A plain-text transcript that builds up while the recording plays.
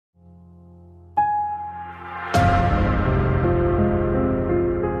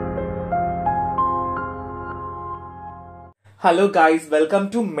Hello guys, welcome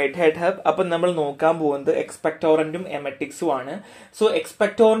to MedHead Hub. അപ്പോൾ നമ്മൾ നോക്കാൻ പോകുന്നത് എക്സ്പെക്ടോറന്റും എമറ്റിക്സും ആണ്. സോ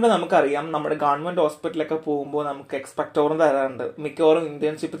എക്സ്പെക്ടോറന്റ് നമുക്കറിയാം, നമ്മുടെ ഗവൺമെന്റ് ഹോസ്പിറ്റലൊക്കെ പോകുമ്പോൾ നമുക്ക് എക്സ്പെക്ടോറന്റ് തരാറുണ്ട്. മിക്കവാറും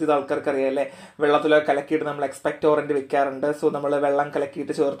ഇന്റേൺഷിപ്പ് ചെയ്ത ആൾക്കാർക്ക് അറിയാമല്ലേ, വെള്ളത്തിലൊക്കെ കലക്കിയിട്ട് നമ്മൾ എക്സ്പെക്ടോറന്റ് വെക്കാറുണ്ട്. സോ നമ്മൾ വെള്ളം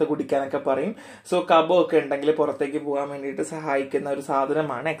കലക്കിയിട്ട് ചേർത്ത് കുടിക്കാനൊക്കെ പറയും. സോ കബോ ഒക്കെ ഉണ്ടെങ്കിൽ പുറത്തേക്ക് പോകാൻ വേണ്ടിയിട്ട് സഹായിക്കുന്ന ഒരു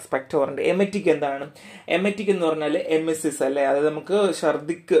സാധനമാണ് എക്സ്പെക്ടോറന്റ്. എമറ്റിക് എന്താണ്? എമറ്റിക് എന്ന് പറഞ്ഞാൽ എമിസിസ് അല്ലേ, അതായത് നമുക്ക്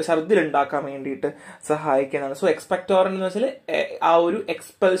ഛർദിൽ ഉണ്ടാക്കാൻ വേണ്ടിയിട്ട് സഹായിക്കുന്നതാണ്. സോ എക്സ്പെക്ടോറന്റ് എന്ന് വെച്ചാൽ ആ ഒരു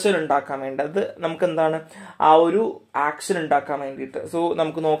എക്സ്പെൽഷൻ ഉണ്ടാക്കാൻ വേണ്ടി, അത് നമുക്ക് എന്താണ് ആ ഒരു ആക്ഷൻ ഉണ്ടാക്കാൻ വേണ്ടിയിട്ട്. സോ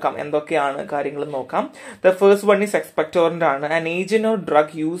നമുക്ക് നോക്കാം എന്തൊക്കെയാണ് കാര്യങ്ങൾ നോക്കാം. ദ ഫസ്റ്റ് വൺ ഈസ് എക്സ്പെക്ടോറന്റ് ആണ്. An agent or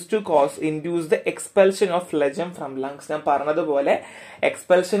drug use to induce the expulsion of ഫ്ലെജം from lungs. ഞാൻ പറഞ്ഞതുപോലെ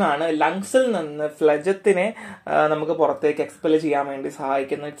എക്സ്പെൽഷൻ ആണ്, ലങ്സിൽ നിന്ന് ഫ്ലെജത്തിനെ നമുക്ക് പുറത്തേക്ക് എക്സ്പെൽ ചെയ്യാൻ വേണ്ടി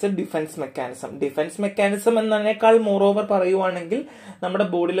സഹായിക്കുന്ന it's A defence mechanism. Defence mechanism എന്നതിനേക്കാൾ മോർ ഓവർ പറയുവാണെങ്കിൽ നമ്മുടെ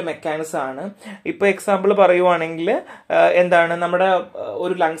ബോഡിയിലെ മെക്കാനിസം ആണ്. ഇപ്പൊ എക്സാമ്പിൾ പറയുവാണെങ്കിൽ എന്താണ്, നമ്മുടെ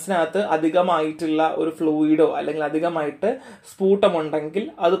ഒരു ലങ്സിനകത്ത് അധികമായിട്ടുള്ള ഒരു ഫ്ലൂയിഡോ അല്ലെങ്കിൽ അധികമായിട്ട് സ്ഫൂട്ടം ഉണ്ടെങ്കിൽ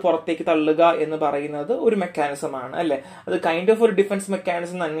അത് പുറത്തേക്ക് തള്ളുക എന്ന് പറയുന്നത് ഒരു മെക്കാനിസം ആണ് അല്ലെ. അത് കൈൻഡ് ഓഫ് ഒരു ഡിഫൻസ്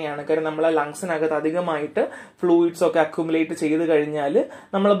മെക്കാനിസം തന്നെയാണ്. കാരണം നമ്മളെ ലങ്സിനകത്ത് അധികമായിട്ട് ഫ്ലൂയിഡ്സ് ഒക്കെ അക്യുമുലേറ്റ് ചെയ്ത് കഴിഞ്ഞാൽ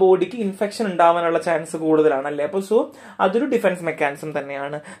നമ്മളെ ബോഡിക്ക് ഇൻഫെക്ഷൻ ഉണ്ടാവാനുള്ള ചാൻസ് കൂടുതലാണ് അല്ലെ. അപ്പൊ സോ അതൊരു ഡിഫൻസ് മെക്കാനിസം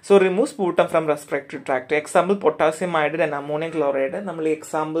തന്നെയാണ്. So remove സ്ഫൂട്ടം from respiratory tract. Example potassium iodide and ammonium chloride. നമ്മൾ ഈ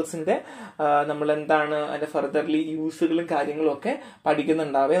എക്സാമ്പിൾസിന്റെ നമ്മൾ എന്താണ് അതിന്റെ ഫർദർലി യൂസുകളും കാര്യങ്ങളും ഒക്കെ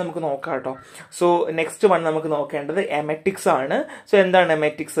പഠിക്കുന്നുണ്ടാവേ. നമുക്ക് നോക്കാം കേട്ടോ. സോ നെക്സ്റ്റ് വൺ നമുക്ക് നോക്കേണ്ടത് എമറ്റിക്സ് ആണ്. സോ എന്താണ്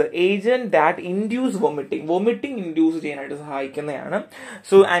എമറ്റിക്സ്? Agent that induce vomiting induce ചെയ്യാനായിട്ട് സഹായിക്കുന്നതാണ്.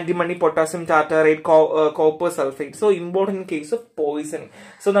 So antimony, potassium tartrate, copper sulphate. So important case of poisoning.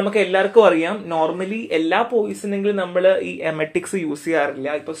 So നമുക്ക് എല്ലാവർക്കും അറിയാം, നോർമലി എല്ലാ പോയിസണിങ്ങിലും നമ്മൾ ഈ എമറ്റിക്സ് യൂസ് ചെയ്യാറില്ല.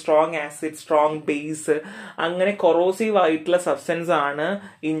 ഇപ്പൊ സ്ട്രോങ് ആസിഡ്, സ്ട്രോങ് ബേസ്, അങ്ങനെ കൊറോസീവ് ആയിട്ടുള്ള സബ്സ്റ്റൻസ് ആണ്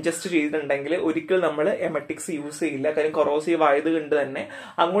ഇൻജസ്റ്റ് ചെയ്തിട്ടുണ്ടെങ്കിൽ ഒരിക്കലും നമ്മൾ എമറ്റിക്സ് യൂസ് ചെയ്യില്ല. കാര്യം കൊറോസീവ് ആയതുകൊണ്ട് തന്നെ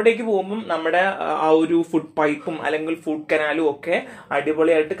അങ്ങോട്ടേക്ക് പോകുമ്പോൾ നമ്മുടെ ആ ഒരു ഫുഡ് പൈപ്പും അല്ലെങ്കിൽ ഫുഡ് കനാലും ഒക്കെ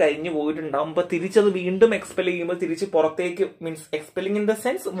അടിപൊളിയായിട്ട് കഴിഞ്ഞു പോയിട്ടുണ്ടാവും. അപ്പൊ തിരിച്ചത് വീണ്ടും എക്സ്പെൽ ചെയ്യുമ്പോൾ തിരിച്ച് പുറത്തേക്ക്, means expelling in the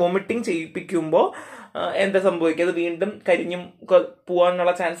sense vomiting ചെയ്യിപ്പിക്കുമ്പോൾ എന്താ സംഭവിക്കുക, അത് വീണ്ടും കരിഞ്ഞും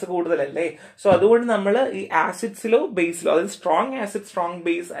പോകാനുള്ള ചാൻസ് കൂടുതലല്ലേ. സോ അതുകൊണ്ട് നമ്മൾ ഈ ആസിഡ്സിലോ ബേസിലോ, അതായത് strong acid, strong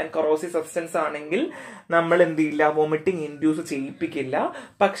base and corrosive substance ആണെങ്കിൽ നമ്മൾ എന്ത് ചെയ്യില്ല, വോമിറ്റിംഗ് ഇൻഡ്യൂസ് ചെയ്യിപ്പിക്കില്ല.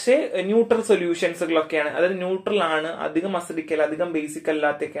 പക്ഷേ ന്യൂട്രൽ സൊല്യൂഷൻസുകളൊക്കെയാണ്, അതായത് ന്യൂട്രൽ ആണ്, അധികം അസിഡിക് അല്ല, അധികം ബേസിക്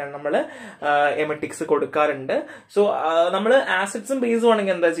അല്ലാത്തൊക്കെയാണ് നമ്മൾ എമറ്റിക്സ് കൊടുക്കാറുണ്ട്. സോ നമ്മൾ ആസിഡ്സും ബേസും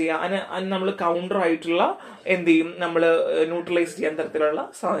ആണെങ്കിൽ എന്താ ചെയ്യുക, അതിന് നമ്മൾ കൗണ്ടർ ആയിട്ടുള്ള എന്ത് ചെയ്യും, നമ്മൾ ന്യൂട്രലൈസ് ചെയ്യാൻ തരത്തിലുള്ള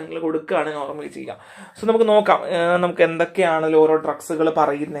സാധനങ്ങൾ കൊടുക്കുകയാണ് നോർമലി ചെയ്യുക. സോ നമുക്ക് നോക്കാം നമുക്ക് എന്തൊക്കെയാണല്ലോ ഓരോ ഡ്രഗ്സുകൾ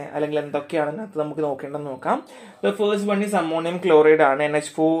പറയുന്നത്, അല്ലെങ്കിൽ എന്തൊക്കെയാണ് അതിനകത്ത് നമുക്ക് നോക്കേണ്ടത് നോക്കാം. The first one is ammonium chloride ആണ്,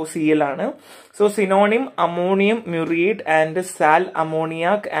 NH4Cl ആണ്. So synonym ammonium muriate and Sal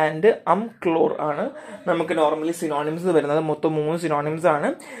ammoniac and ക്ലോർ ആണ് നമുക്ക് നോർമലി സിനോണിംസ് വരുന്നത്. മൊത്തം 3 സിനോണിംസ് ആണ്.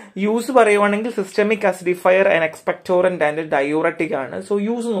 യൂസ് പറയുവാണെങ്കിൽ സിസ്റ്റമിക് അസിഡിഫയർ ആൻഡ് എക്സ്പെക്ടോറന്റ് ആൻഡ് ഡയൂററ്റിക് ആണ്. സോ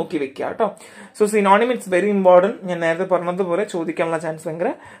യൂസ് നോക്കി വെക്കുക കേട്ടോ. So synonym it's very important. ഞാൻ നേരത്തെ പറഞ്ഞതുപോലെ ചോദിക്കാനുള്ള ചാൻസ്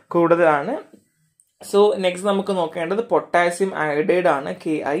ഭയങ്കര കൂടുതലാണ്. സോ നെക്സ്റ്റ് നമുക്ക് നോക്കേണ്ടത് പൊട്ടാസ്യം അയഡൈഡ് ആണ്,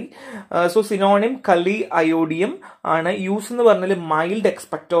 Ki. സോ സിനോണിം കലി അയോഡിയം ആണ്. യൂസ് എന്ന് പറഞ്ഞാൽ മൈൽഡ്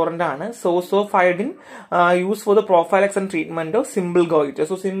എക്സ്പെക്ടോറന്റ് ആണ്. Source of iodine use for the പ്രോഫൈലാക്സ് and treatment of simple goitre.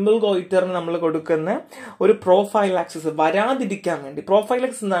 So simple ഗോയിറ്ററിന് നമ്മൾ കൊടുക്കുന്ന ഒരു പ്രോഫൈലാക്സിസ്, വരാതിരിക്കാൻ വേണ്ടി.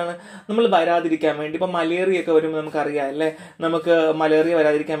 പ്രോഫൈലാക്സ് എന്താണ്? നമ്മൾ വരാതിരിക്കാൻ വേണ്ടി, ഇപ്പൊ മലേറിയ ഒക്കെ വരുമ്പോൾ നമുക്കറിയാം അല്ലെ, നമുക്ക് മലേറിയ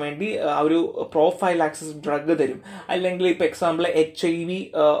വരാതിരിക്കാൻ വേണ്ടി ഒരു പ്രോഫൈലാക്സിസ് ഡ്രഗ് തരും. അല്ലെങ്കിൽ ഇപ്പൊ എക്സാമ്പിൾ HIV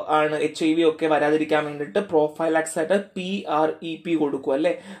ആണ്, HIV ഒക്കെ വരാതിരിക്കാൻ വേണ്ടിയിട്ട് പ്രോഫൈലാക്സ് ആയിട്ട് PrEP കൊടുക്കും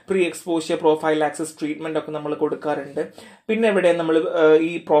അല്ലെ, പ്രീ എക്സ്പോഷ്യർ പ്രോഫൈലാക്സിസ് ട്രീറ്റ്മെന്റ് ഒക്കെ നമ്മൾ കൊടുക്കാറുണ്ട്. പിന്നെ എവിടെ നമ്മൾ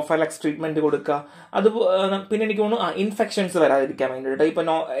ഈ പ്രോഫൈലാക്സ് ട്രീറ്റ്മെന്റ് കൊടുക്കുക, അത് പിന്നെ എനിക്ക് തോന്നുന്നു ഇൻഫെക്ഷൻസ് വരാതിരിക്കാൻ വേണ്ടിയിട്ട്. ഇപ്പൊ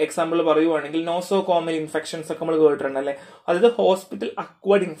എക്സാമ്പിൾ പറയുവാണെങ്കിൽ നോസോകോമൽ ഇൻഫെക്ഷൻസ് ഒക്കെ നമ്മൾ കേട്ടിട്ടുണ്ട് അല്ലെ, അതായത് ഹോസ്പിറ്റൽ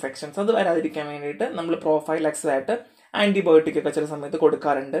അക്വേർഡ് ഇൻഫെക്ഷൻസ്, അത് വരാതിരിക്കാൻ വേണ്ടിയിട്ട് നമ്മൾ പ്രോഫൈലാക്സ് ആയിട്ട് ആന്റിബയോട്ടിക് ഒക്കെ ചില സമയത്ത്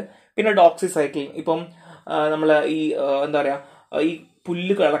കൊടുക്കാറുണ്ട്. പിന്നെ ഡോക്സിസൈക്ലിൻ, ഇപ്പം നമ്മൾ ഈ എന്താ പറയാ, ഈ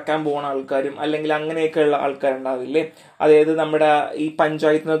പുല്ല് കിളക്കാൻ പോകുന്ന ആൾക്കാരും അല്ലെങ്കിൽ അങ്ങനെയൊക്കെയുള്ള ആൾക്കാരുണ്ടാവില്ലേ, അതായത് നമ്മുടെ ഈ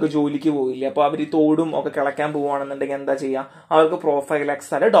പഞ്ചായത്തിൽ നിന്നൊക്കെ ജോലിക്ക് പോയില്ലേ, അപ്പൊ അവർ ഈ തോടും ഒക്കെ കിളക്കാൻ പോവുകയാണെന്നുണ്ടെങ്കിൽ എന്താ ചെയ്യുക, അവർക്ക്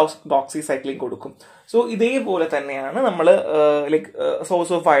പ്രോഫൈലാക്സ് ആയിട്ട് ഡോക്സിസൈക്ലിൻ കൊടുക്കും. സോ ഇതേപോലെ തന്നെയാണ് നമ്മൾ ലൈക്ക്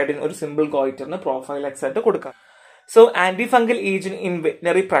സോഴ്സ് ഓഫ് അയഡിൻ ഒരു സിമ്പിൾ ഗോയിറ്ററിന് പ്രോഫൈലാക്സ് ആയിട്ട് കൊടുക്കാം. So anti fungal agent in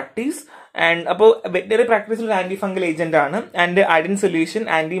veterinary practice. And അപ്പോൾ വെറ്റിനറി പ്രാക്ടീസിൽ ഒരു ആന്റി ഫംഗൽ ഏജന്റ് ആണ്. And iodine solution,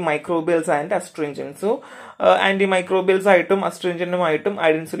 anti microbials and അസ്ട്രിഞ്ചൻസ്. So anti microbials ആയിട്ടും അസ്ട്രിഞ്ചന്റുമായിട്ടും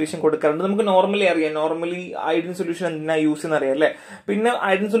അയഡിൻ സൊല്യൂഷൻ കൊടുക്കാറുണ്ട്. നമുക്ക് നോർമലി അറിയാം, നോർമലി അയഡിൻ സൊല്യൂഷൻ എന്തിനാ യൂസ് ചെയ്യുന്ന അറിയാം അല്ലെ. പിന്നെ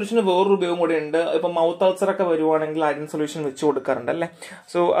അയഡിൻ സൊല്യൂഷന് വേറൊരു ഉപയോഗം കൂടെ ഉണ്ട്. ഇപ്പൊ മൗത്ത് അൾസർ ഒക്കെ വരുവാണെങ്കിൽ അയഡിൻ സൊല്യൂഷൻ വെച്ച് കൊടുക്കാറുണ്ട് അല്ലെ.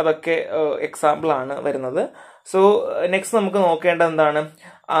 സോ അതൊക്കെ എക്സാമ്പിൾ ആണ് വരുന്നത്. സോ നെക്സ്റ്റ് നമുക്ക് നോക്കേണ്ടത് എന്താണ്,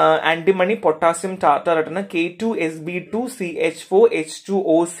 ആന്റിമണി പൊട്ടാസ്യം ടാർട്ടാർ ആയിട്ടാണ്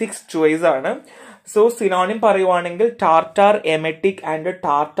K2SB2CH4H2O6 ചോയ്സ് ആണ്. സോ സിനോണിം പറയുവാണെങ്കിൽ tartar emetic and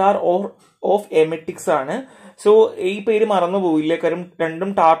tartar of emetics ആണ്. സോ ഈ പേര് മറന്നു പോയില്ല, കാര്യം രണ്ടും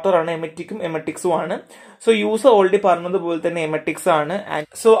ടാർട്ടർ ആണ്, എമെറ്റിക്കും എമെറ്റിക്സും ആണ്. സോ യൂസ് ഓൾറെഡി പറഞ്ഞതുപോലെ തന്നെ എമെറ്റിക്സ് ആണ്.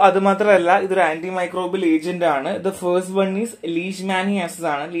 സോ അത് മാത്രമല്ല ഇതൊരു ആന്റി മൈക്രോബിയൽ ഏജന്റ് ആണ്. The first one is leishmaniasis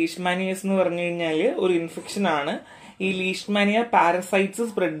ആണ്. ലീഷ്മാനിയാസിസ് എന്ന് പറഞ്ഞു കഴിഞ്ഞാൽ ഒരു ഇൻഫെക്ഷൻ ആണ്. ഈ ലീഷ്മാനിയ പാരസൈറ്റ്സ്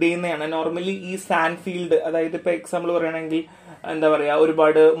സ്പ്രെഡ് ചെയ്യുന്നതാണ്. നോർമലി ഈ സാൻഡ് ഫീൽഡ്, അതായത് ഇപ്പൊ എക്സാമ്പിൾ പറയുകയാണെങ്കിൽ എന്താ പറയാ,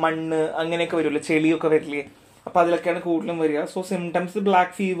 ഒരുപാട് മണ്ണ് അങ്ങനെയൊക്കെ വരുമല്ലോ, ചെളിയൊക്കെ വരില്ലേ, അപ്പൊ അതിലൊക്കെയാണ് കൂടുതലും വരിക. സോ സിംറ്റംസ്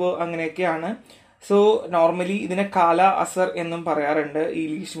ബ്ലാക്ക് ഫീവർ അങ്ങനെയൊക്കെയാണ്. സോ നോർമലി ഇതിനെ കാല അസർ എന്നും പറയാറുണ്ട് ഈ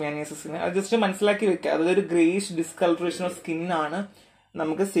ലീഷ്മാനിയാസിസിന്. അത് ജസ്റ്റ് മനസ്സിലാക്കി വെക്കുക. അതൊരു ഗ്രേഷ് ഡിസ്കളറേഷൻ ഓഫ് സ്കിൻ ആണ്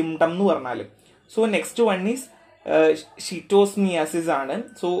നമുക്ക് സിംറ്റം എന്ന് പറഞ്ഞാൽ. സോ നെക്സ്റ്റ് വൺ ഈസ് ഷിറ്റോസ്മിയാസിസ് ആണ്.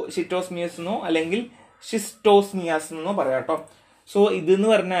 സോ ഷിറ്റോസ്മിയാസിനോ അല്ലെങ്കിൽ ഷിസ്റ്റോസ്മിയാസിസ് എന്നോ പറയാം കേട്ടോ. സോ ഇതെന്ന്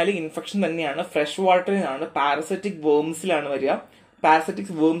പറഞ്ഞാൽ ഇൻഫെക്ഷൻ തന്നെയാണ്, ഫ്രഷ് വാട്ടറിലാണ്, പാരസൈറ്റിക് വേംസിലാണ് വരിക.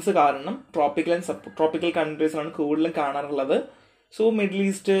 പാരസൈറ്റിക് വേംസ് കാരണം ട്രോപ്പിക്കൽ ആൻഡ് സബ് ട്രോപ്പിക്കൽ കൺട്രീസിലാണ് കൂടുതലും കാണാറുള്ളത്. So middle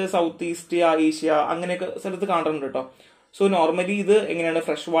east, south east, Asia അങ്ങനെയൊക്കെ സ്ഥലത്ത് കാണാറുണ്ട് കേട്ടോ. സോ നോർമലി ഇത് എങ്ങനെയാണ്,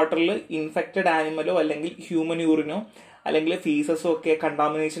 ഫ്രഷ് വാട്ടറിൽ ഇൻഫെക്റ്റഡ് ആനിമലോ അല്ലെങ്കിൽ ഹ്യൂമൻ യൂറിനോ അല്ലെങ്കിൽ ഫീസസോ ഒക്കെ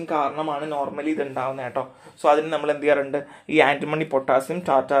കണ്ടാമിനേഷൻ കാരണമാണ് നോർമലി ഇത് ഉണ്ടാവുന്നത് കേട്ടോ. സോ അതിന് നമ്മൾ എന്ത് ചെയ്യാറുണ്ട്, ഈ ആന്റിമണി പൊട്ടാസ്യം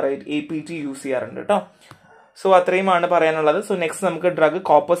ടാർട്ടാറേറ്റ് APT യൂസ് ചെയ്യാറുണ്ട് കേട്ടോ. സോ അത്രയുമാണ് പറയാനുള്ളത്. സോ നെക്സ്റ്റ് നമുക്ക് ഡ്രഗ്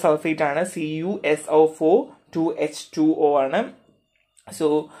കോപ്പർ സൾഫേറ്റ് ആണ്. CuSO4 2H2O ആണ്. സോ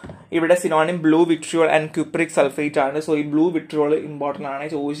ഇവിടെ synonym blue vitriol and ക്യൂപ്രിക് sulphate ആണ്. സോ ഈ ബ്ലൂ വിട്രിയോൾ ഇമ്പോർട്ടന്റ് ആണ്,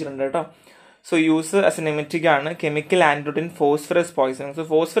 ചോദിച്ചിട്ടുണ്ട് കേട്ടോ. So use as an emetic ആണ്. Chemical antidote in phosphorus poisoning. So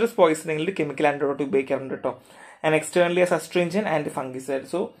phosphorus പോയിസണിംഗിൽ chemical antidote ഉപയോഗിക്കാറുണ്ട് കേട്ടോ. And externally as അസ്ട്രിഞ്ചൻ and fungicide.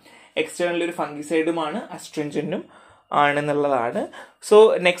 So externally ഒരു ഫംഗിസൈഡുമാണ്, അസ്ട്രിഞ്ചനും ആണെന്നുള്ളതാണ്. സോ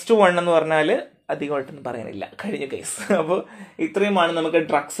നെക്സ്റ്റ് വൺ എന്ന് പറഞ്ഞാൽ അധികമായിട്ടൊന്നും പറയാനില്ല, കഴിഞ്ഞ കേസ്. അപ്പോൾ ഇത്രയുമാണ് നമുക്ക്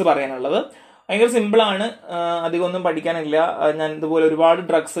ഡ്രഗ്സ് പറയാനുള്ളത്. ഭയങ്കര സിമ്പിൾ ആണ്, അധികം ഒന്നും പഠിക്കാനില്ല. ഞാൻ ഇതുപോലെ ഒരുപാട്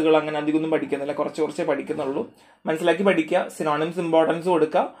ഡ്രഗ്സുകൾ അങ്ങനെ അധികം ഒന്നും പഠിക്കുന്നില്ല, കുറച്ചേ പഠിക്കുന്നുള്ളൂ. മനസ്സിലാക്കി പഠിക്കുക, സിനോണിംസ് ഇമ്പോർട്ടൻസ്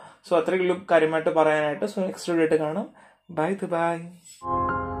കൊടുക്കുക. സോ അത്രയുള്ളൂ കാര്യമായിട്ട് പറയാനായിട്ട്. സോ നെക്സ്റ്റ് വീഡിയോ ആയിട്ട് കാണാം. ബൈ.